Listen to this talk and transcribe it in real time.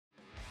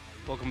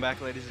Welcome back,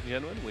 ladies and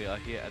gentlemen. We are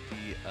here at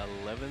the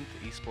 11th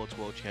Esports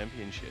World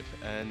Championship,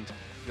 and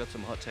we've got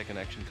some hot Tekken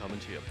action coming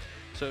to you.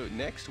 So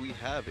next we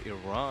have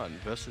Iran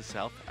versus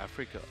South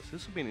Africa. So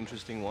this will be an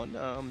interesting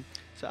one.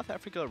 South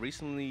Africa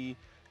recently,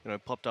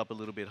 popped up a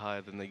little bit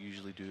higher than they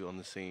usually do on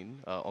the scene,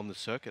 on the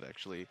circuit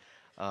actually,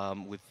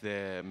 with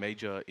their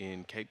major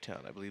in Cape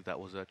Town. I believe that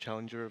was a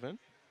challenger event.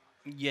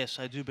 Yes,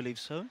 I do believe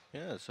so.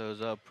 Yeah, so it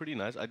was pretty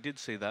nice. I did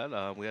see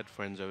that. We had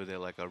friends over there,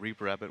 like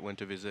Reaper Rabbit went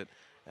to visit,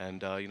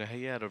 and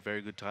he had a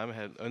very good time.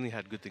 Had only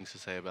had good things to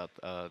say about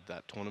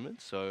that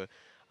tournament. So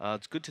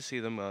it's good to see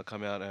them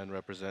come out and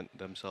represent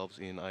themselves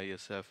in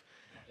IESF.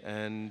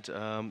 And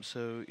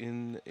so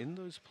in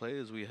those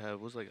players we have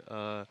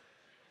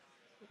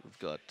we've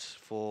got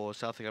for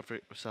South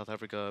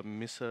Africa,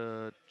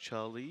 Missa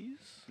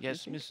Charlize.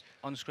 Yes, Miss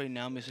on screen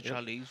now, Mr. Yep.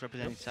 Charlize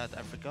representing South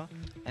Africa,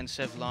 and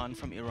Sevlan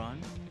from Iran.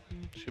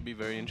 Should be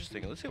very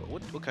interesting. Let's see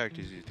what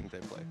characters do you think they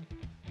play?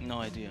 No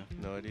idea.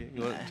 No idea.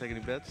 You want to take any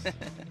bets?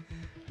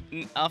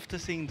 After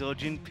seeing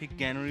Dojin pick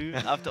Ganru,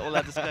 after all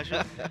that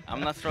discussion,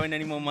 I'm not throwing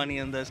any more money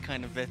on those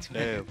kind of bets.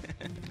 Damn.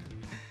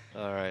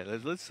 All right,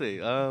 let's see.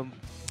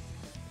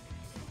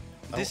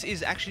 This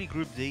is actually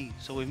Group D,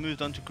 so we've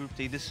moved on to Group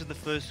D. This is the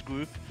first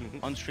group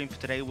on stream for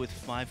today with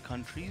 5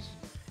 countries.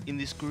 In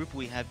this group,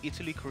 we have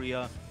Italy,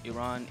 Korea,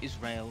 Iran,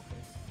 Israel,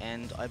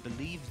 and I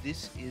believe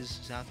this is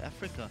South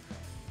Africa.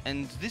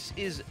 And this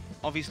is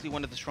obviously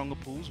one of the stronger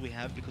pools we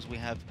have because we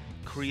have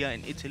Korea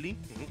and Italy,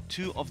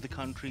 two of the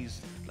countries,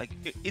 like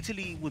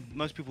Italy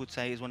most people would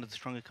say is one of the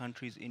stronger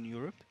countries in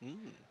Europe.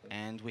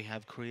 And we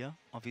have Korea,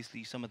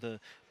 obviously some of the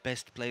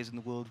best players in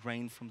the world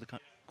reign from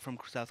from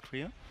South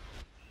Korea.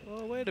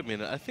 Oh, wait a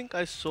minute. I think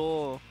I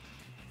saw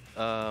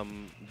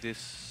this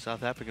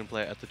South African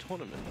player at the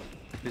tournament.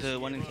 The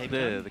one in Cape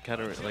There,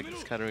 Town?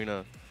 this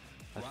Katarina.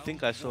 I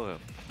think I saw her.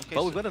 Okay,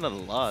 But we've got another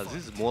Lars.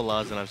 This is more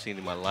Lars than I've seen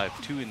in my life.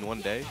 2 in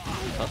one day.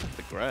 Sounds like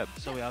the grab.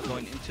 So we are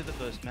going into the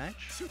first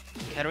match.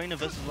 Katarina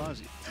versus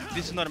Lars.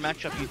 This is not a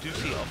matchup you do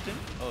see often.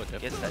 Oh,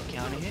 definitely. Gets that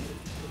counter hit.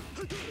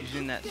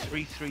 Using that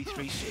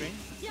 3-3-3 string.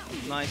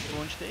 Nice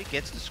launch there.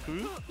 Gets the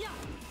screw.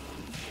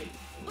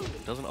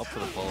 Doesn't opt for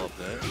the follow-up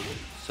there.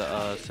 So,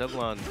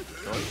 Sevlan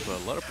going for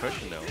a lot of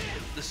pressure now.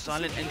 The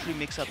silent entry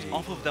mix-ups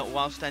off of that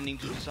while standing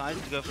 2 decides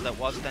to go for that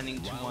while standing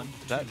 2-1.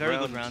 That Very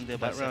good round there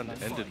by That round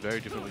Sevlan. ended very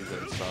differently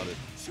than it started.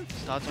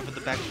 Starts off with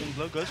the backswing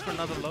blow. Goes for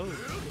another low.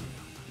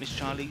 Miss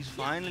Charlize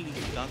finally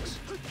ducks.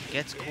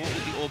 Gets caught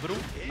with the orbital.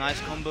 Nice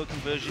combo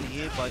conversion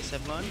here by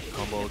Sevlan.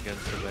 Combo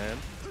against the van.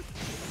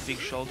 Big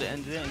shoulder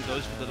end there and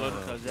goes for the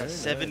loaded close. That's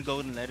 7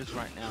 golden letters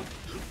right now.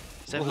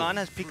 Sevlan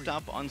has picked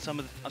up on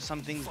some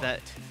things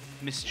that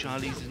Miss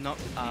Charlize is not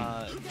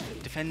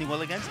defending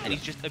well against, and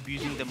he's just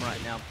abusing them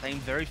right now, playing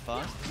very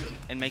fast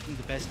and making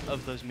the best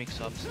of those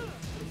mix-ups.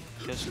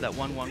 Goes for that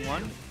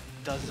 1-1-1,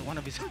 does one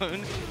of his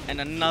own,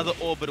 and another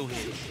orbital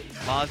hit.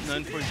 Lars,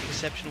 known for his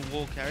exceptional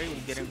wall carry, will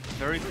get her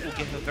very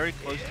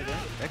close to there.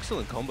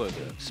 Excellent combo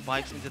there.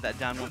 Spikes into that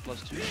down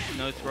 1+2.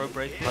 No throw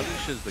break.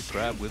 Punishes the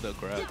grab with a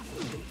grab.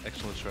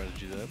 Excellent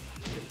strategy there.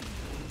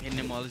 Hitting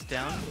him while he's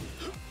down.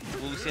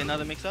 Will we see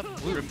another mix-up?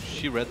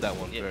 She read that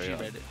one Yeah, very she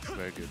well. read it.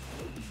 Very good.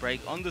 Break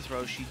on the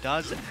throw. She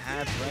does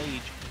have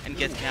rage and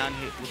gets down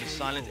hit with a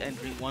silent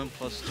entry 1+2.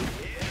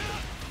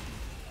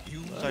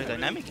 Sorry,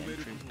 dynamic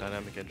entry.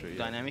 Dynamic entry. Yeah.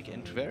 Dynamic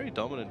entry. Very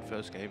dominant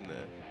first game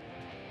there.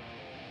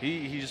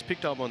 He just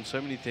picked up on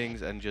so many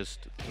things and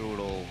just threw it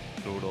all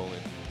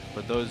in.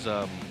 But those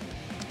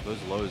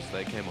lows,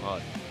 they came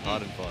hard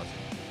and fast.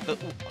 But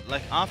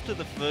like after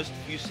the first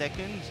few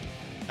seconds,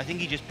 I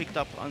think he just picked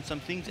up on some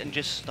things and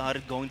just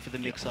started going for the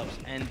mix-ups.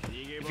 And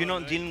if you're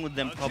not dealing with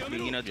them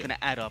properly, it's going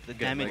to add up. The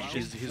damage. Like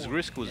his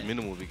risk was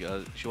minimal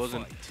because she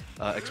wasn't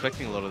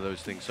expecting a lot of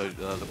those things. So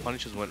the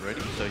punishers weren't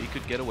ready, so he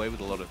could get away with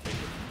a lot of things.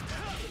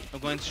 I'm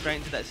going straight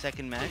into that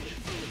second match.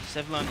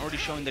 Sevlan already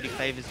showing that he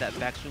favors that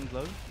backswing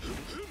blow.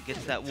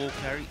 Gets that wall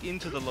carry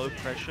into the low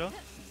pressure.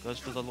 Goes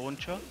for the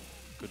launcher.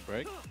 Good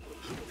break.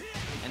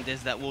 And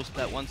there's that wall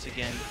splat once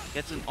again.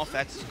 Gets an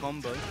off-axis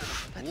combo.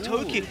 That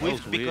toe kick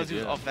whiffed because he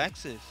was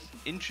off-axis.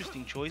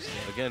 Interesting choice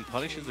there. Again,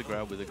 punishes the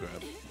grab with a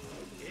grab.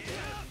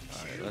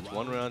 Alright, that's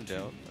one round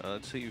down.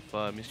 Let's see if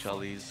Miss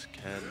Charlize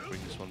can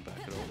bring this one back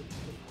at all.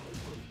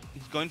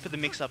 He's going for the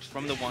mix-ups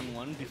from the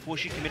 1-1. Before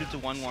she committed to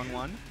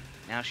 1-1-1.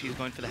 Now she's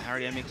going for the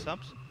Harrier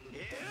mix-ups.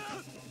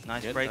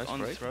 Nice break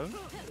on the throw.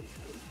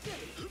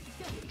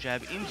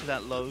 Jab into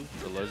that low.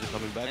 The lows are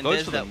coming back. And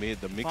Goes for the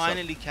mid, the mix-up.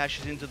 Finally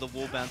cashes into the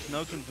wall bounce.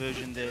 No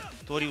conversion there.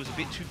 Thought he was a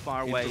bit too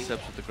far away.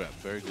 Intercepts with the grab.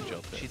 Very good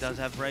job there. She does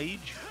have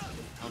rage.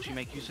 How will she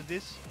make use of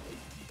this?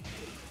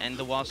 And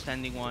the while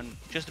standing one,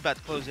 just about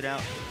to close it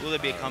out. Will there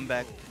be a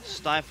comeback?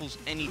 Stifles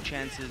any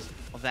chances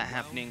of that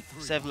happening.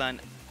 Sevlan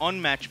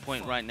on match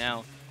point right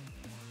now.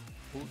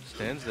 Ooh,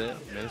 stands there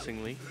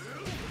menacingly.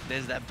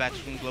 There's that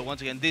backswing blow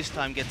once again. This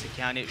time gets a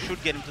counter. It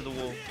should get him to the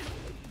wall.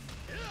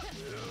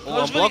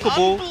 Oh,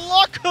 unblockable.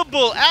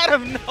 Unblockable out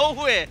of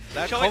nowhere.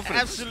 That Showing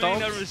confidence absolutely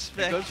no stomps.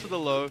 respect. Goes for the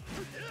low.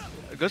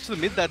 Goes to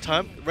the mid that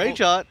time. Rage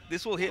art.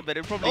 This will hit, but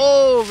it probably...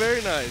 Oh,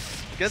 very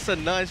nice. Gets a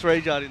nice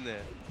rage art in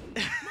there.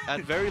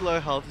 at very low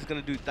health is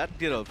going to do that.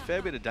 Did a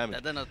fair bit of damage.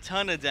 That done a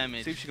ton of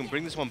damage. See if she can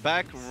bring this one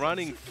back.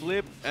 Running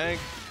flip and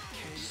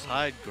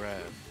side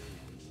grab.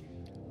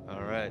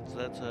 All right, so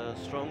that's a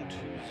strong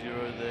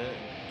 2-0 there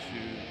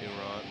to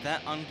Iran.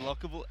 That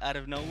unblockable out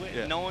of nowhere.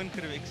 Yeah. No one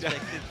could have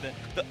expected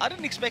that. I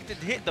didn't expect it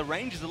to hit. The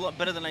range is a lot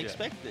better than I Yeah.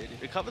 expected.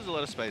 It covers a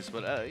lot of space,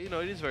 but you know,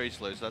 it is very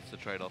slow, so that's the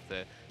trade-off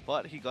there.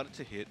 But he got it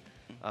to hit.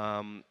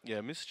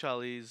 Yeah, Miss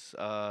Charlie's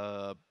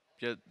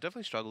yeah,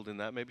 definitely struggled in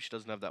that. Maybe she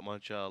doesn't have that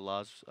much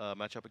last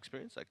matchup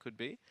experience. That could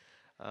be.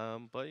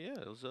 But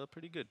yeah, it was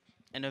pretty good.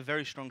 And a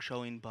very strong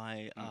showing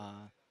by.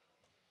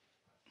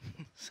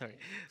 Sorry.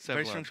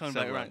 Very strong Sevlan, showing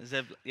by Iran.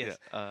 Sevlan. Yes.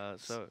 Yeah,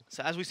 so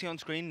So as we see on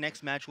screen,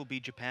 next match will be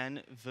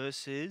Japan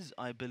versus,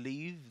 I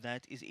believe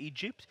that is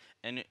Egypt,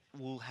 and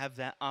we'll have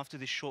that after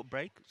this short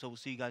break. So we'll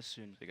see you guys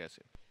soon. see you guys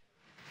soon.